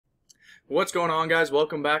What's going on, guys?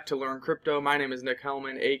 Welcome back to Learn Crypto. My name is Nick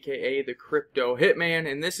Hellman, aka the Crypto Hitman,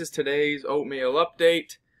 and this is today's oatmeal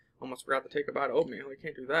update. Almost forgot to take a bite of oatmeal. I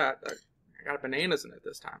can't do that. I got bananas in it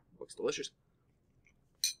this time. Looks delicious.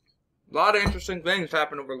 A lot of interesting things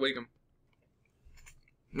happened over the weekend.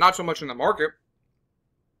 Not so much in the market.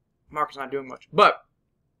 The market's not doing much. But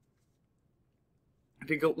if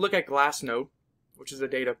you go look at Glassnode, which is a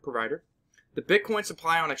data provider, the Bitcoin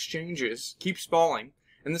supply on exchanges keeps falling.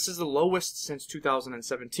 And this is the lowest since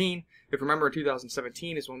 2017. If you remember,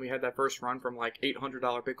 2017 is when we had that first run from like $800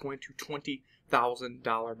 Bitcoin to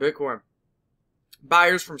 $20,000 Bitcoin.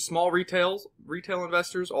 Buyers from small retail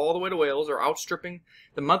investors all the way to whales are outstripping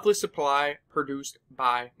the monthly supply produced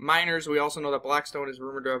by miners. We also know that Blackstone is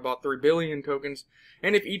rumored to have about 3 billion tokens.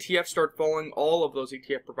 And if ETFs start falling, all of those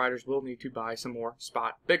ETF providers will need to buy some more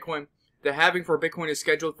spot Bitcoin. The halving for Bitcoin is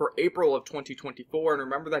scheduled for April of 2024, and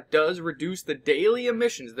remember that does reduce the daily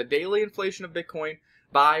emissions, the daily inflation of Bitcoin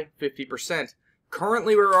by 50%.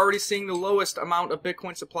 Currently, we're already seeing the lowest amount of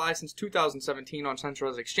Bitcoin supply since 2017 on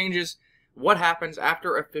centralized exchanges. What happens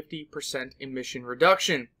after a 50% emission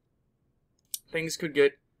reduction? Things could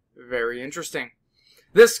get very interesting.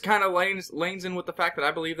 This kind of lanes in with the fact that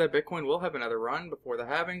I believe that Bitcoin will have another run before the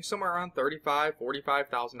halving, somewhere around $35,000,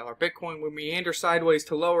 $45,000 Bitcoin will meander sideways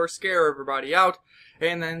to lower, scare everybody out,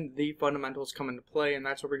 and then the fundamentals come into play, and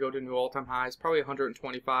that's where we go to new all-time highs, probably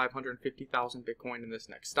 125,000, 150,000 Bitcoin in this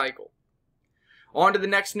next cycle. On to the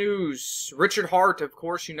next news. Richard Hart, of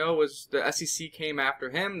course, you know, was the SEC came after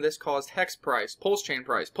him. This caused Hex price, Pulse Chain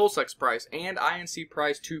price, PulseX price, and INC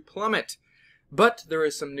price to plummet. But there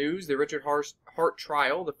is some news. The Richard Hart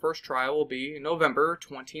trial, the first trial, will be November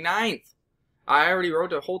 29th. I already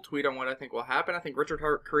wrote a whole tweet on what I think will happen. I think Richard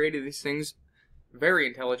Hart created these things very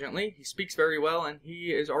intelligently. He speaks very well, and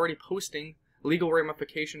he is already posting legal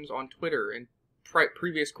ramifications on Twitter in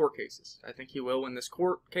previous court cases. I think he will win this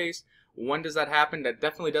court case. When does that happen? That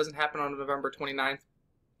definitely doesn't happen on November 29th.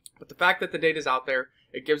 But the fact that the date is out there,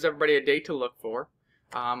 it gives everybody a date to look for.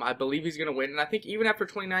 I believe he's going to win, and I think even after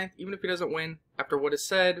 29th, even if he doesn't win, after what is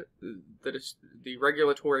said, that is the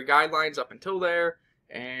regulatory guidelines up until there,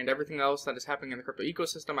 and everything else that is happening in the crypto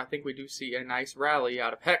ecosystem, I think we do see a nice rally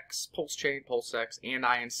out of Hex, Pulse Chain, PulseX, and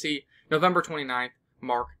INC. November 29th,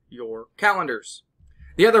 mark your calendars.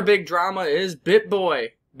 The other big drama is Bitboy.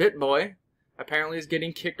 Bitboy apparently is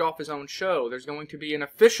getting kicked off his own show. There's going to be an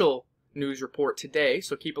official news report today,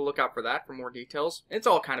 so keep a lookout for that for more details. It's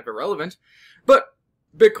all kind of irrelevant, but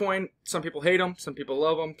Bitcoin, some people hate him, some people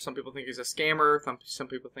love him, some people think he's a scammer, some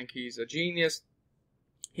people think he's a genius.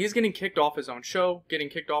 He's getting kicked off his own show, getting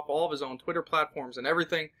kicked off all of his own Twitter platforms and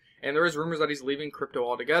everything, and there is rumors that he's leaving crypto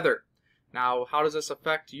altogether. Now, how does this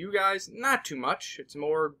affect you guys? Not too much. It's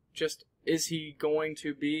more just, is he going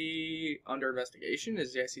to be under investigation?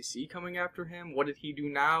 Is the SEC coming after him? What did he do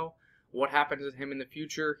now? What happens to him in the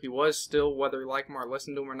future? He was still, whether you like him or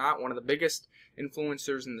listen to him or not, one of the biggest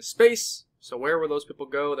influencers in the space. So where will those people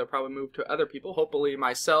go? They'll probably move to other people. Hopefully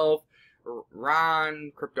myself,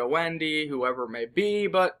 Ron, Crypto Wendy, whoever it may be.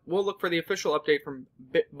 But we'll look for the official update from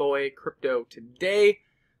Bitboy Crypto today.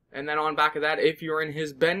 And then on back of that, if you're in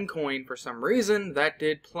his Ben coin for some reason, that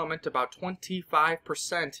did plummet about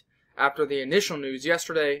 25% after the initial news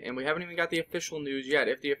yesterday. And we haven't even got the official news yet.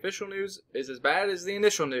 If the official news is as bad as the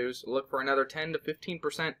initial news, look for another 10 to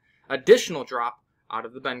 15% additional drop out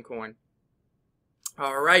of the Ben coin.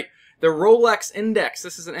 All right, the Rolex index.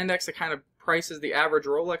 This is an index that kind of prices the average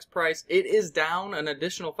Rolex price. It is down an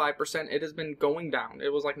additional 5%. It has been going down.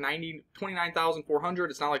 It was like 29,400.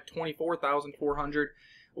 It's now like 24,400.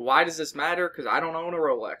 Why does this matter? Because I don't own a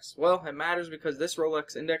Rolex. Well, it matters because this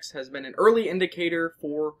Rolex index has been an early indicator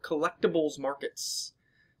for collectibles markets.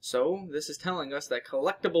 So this is telling us that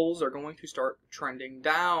collectibles are going to start trending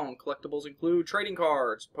down. Collectibles include trading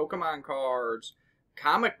cards, Pokemon cards,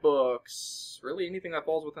 comic books, really anything that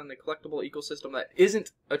falls within the collectible ecosystem that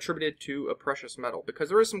isn't attributed to a precious metal. Because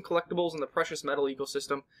there is some collectibles in the precious metal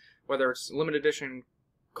ecosystem, whether it's limited edition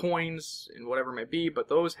coins and whatever it may be, but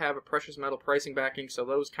those have a precious metal pricing backing, so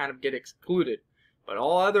those kind of get excluded. But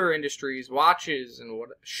all other industries, watches and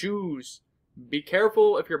shoes, be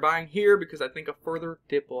careful if you're buying here, because I think a further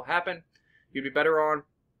dip will happen. You'd be better off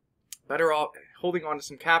holding on to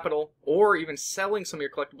some capital, or even selling some of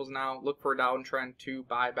your collectibles now. Look for a downtrend to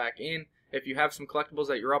buy back in. If you have some collectibles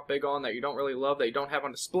that you're up big on that you don't really love, that you don't have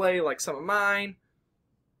on display, like some of mine,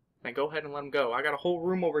 then go ahead and let them go. I got a whole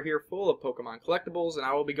room over here full of Pokemon collectibles, and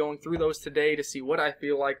I will be going through those today to see what I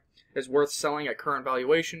feel like is worth selling at current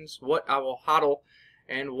valuations, what I will hodl,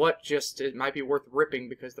 and what just it might be worth ripping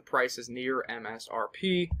because the price is near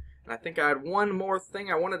MSRP. And I think I had one more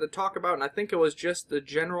thing I wanted to talk about, and I think it was just the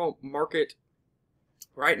general market.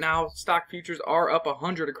 Right now, stock futures are up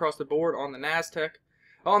 100 across the board on the NASDAQ,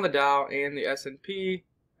 on the Dow, and the S&P.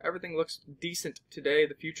 Everything looks decent today.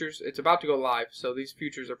 The futures, it's about to go live, so these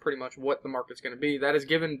futures are pretty much what the market's going to be. That has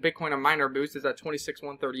given Bitcoin a minor boost. It's at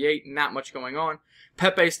 26,138, not much going on.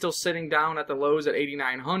 Pepe still sitting down at the lows at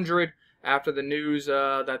 8,900 after the news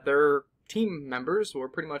that their team members were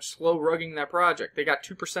pretty much slow rugging that project. They got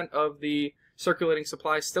 2% of the circulating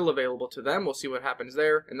supply still available to them. We'll see what happens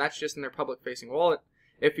there, and that's just in their public-facing wallet.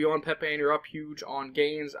 If you own Pepe and you're up huge on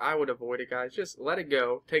gains, I would avoid it, guys. Just let it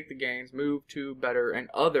go. Take the gains. Move to better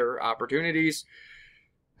and other opportunities.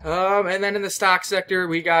 And then in the stock sector,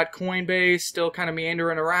 we got Coinbase still kind of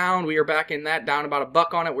meandering around. We are back in that, down about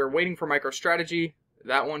 $1 on it. We're waiting for MicroStrategy.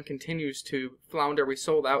 That one continues to flounder. We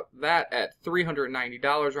sold out that at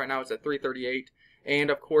 $390. Right now it's at $338.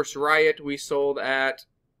 And, of course, Riot we sold at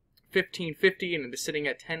 $15.50, and it is sitting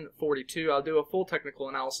at $10.42. I'll do a full technical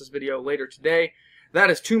analysis video later today. That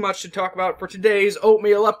is too much to talk about for today's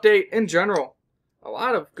oatmeal update in general. A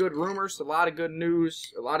lot of good rumors, a lot of good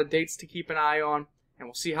news, a lot of dates to keep an eye on, and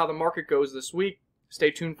we'll see how the market goes this week. Stay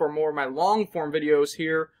tuned for more of my long-form videos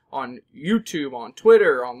here on YouTube, on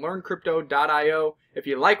Twitter, on LearnCrypto.io. If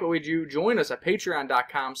you like what we do, join us at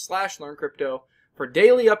patreon.com/LearnCrypto for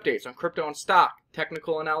daily updates on crypto and stock,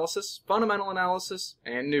 technical analysis, fundamental analysis,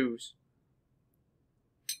 and news.